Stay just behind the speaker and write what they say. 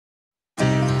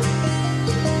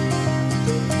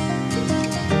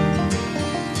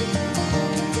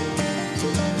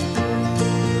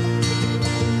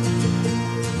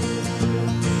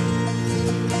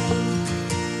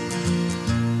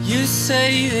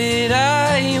say that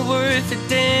I ain't worth a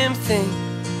damn thing.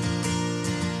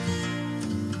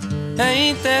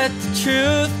 Ain't that the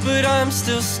truth? But I'm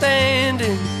still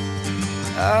standing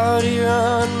out here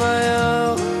on my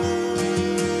own,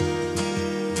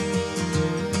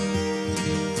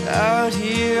 out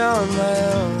here on my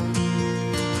own.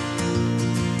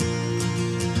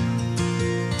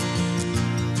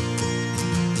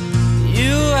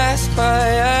 You ask why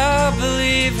I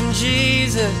believe in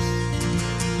Jesus.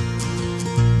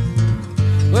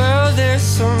 Well, there's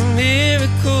some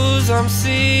miracles I'm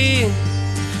seeing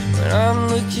when I'm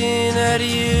looking at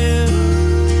you,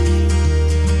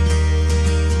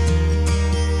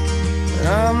 when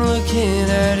I'm looking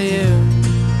at you.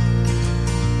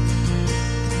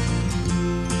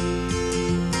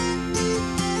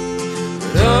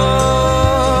 But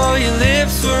oh, your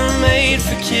lips were made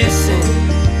for kissing,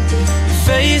 your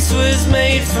face was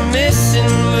made for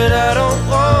missing, but I don't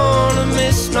wanna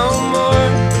miss no more.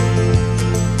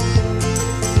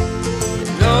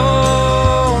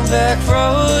 Back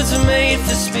roads are made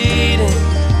for speeding,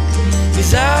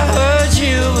 'cause I heard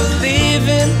you were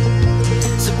leaving.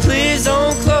 So please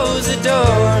don't close the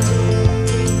door.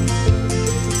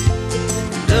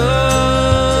 No,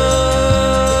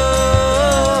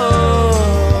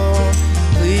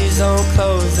 please don't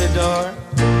close the door.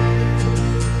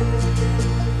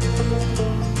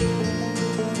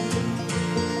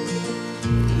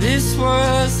 This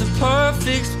was the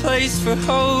perfect place for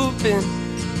hoping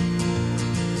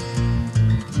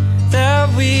that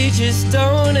we just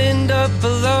don't end up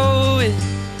below it.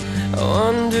 I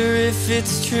wonder if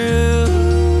it's true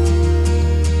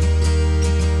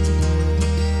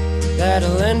that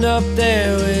I'll end up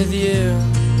there with you.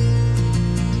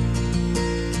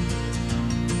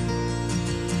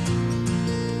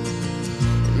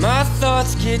 And my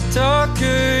thoughts get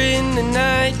darker in the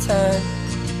nighttime,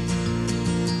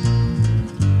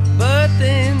 but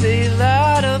then they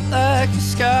light up like a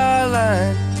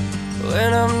skyline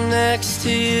when I'm next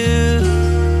to you.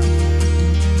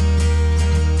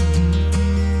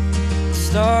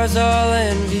 Stars all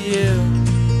envy you.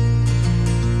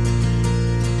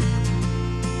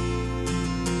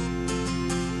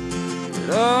 But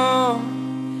oh,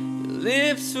 your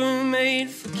lips were made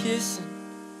for kissing,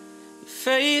 your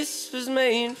face was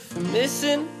made for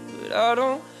missing, but I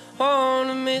don't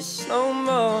wanna miss no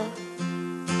more.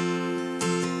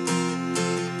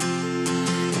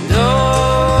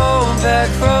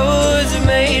 Back roads are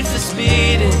made for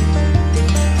speeding,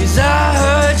 'cause I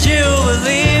heard you were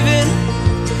leaving.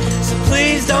 So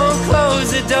please don't close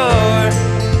the door.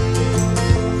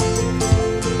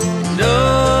 No,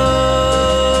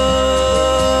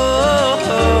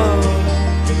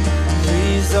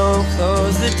 please don't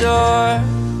close the door.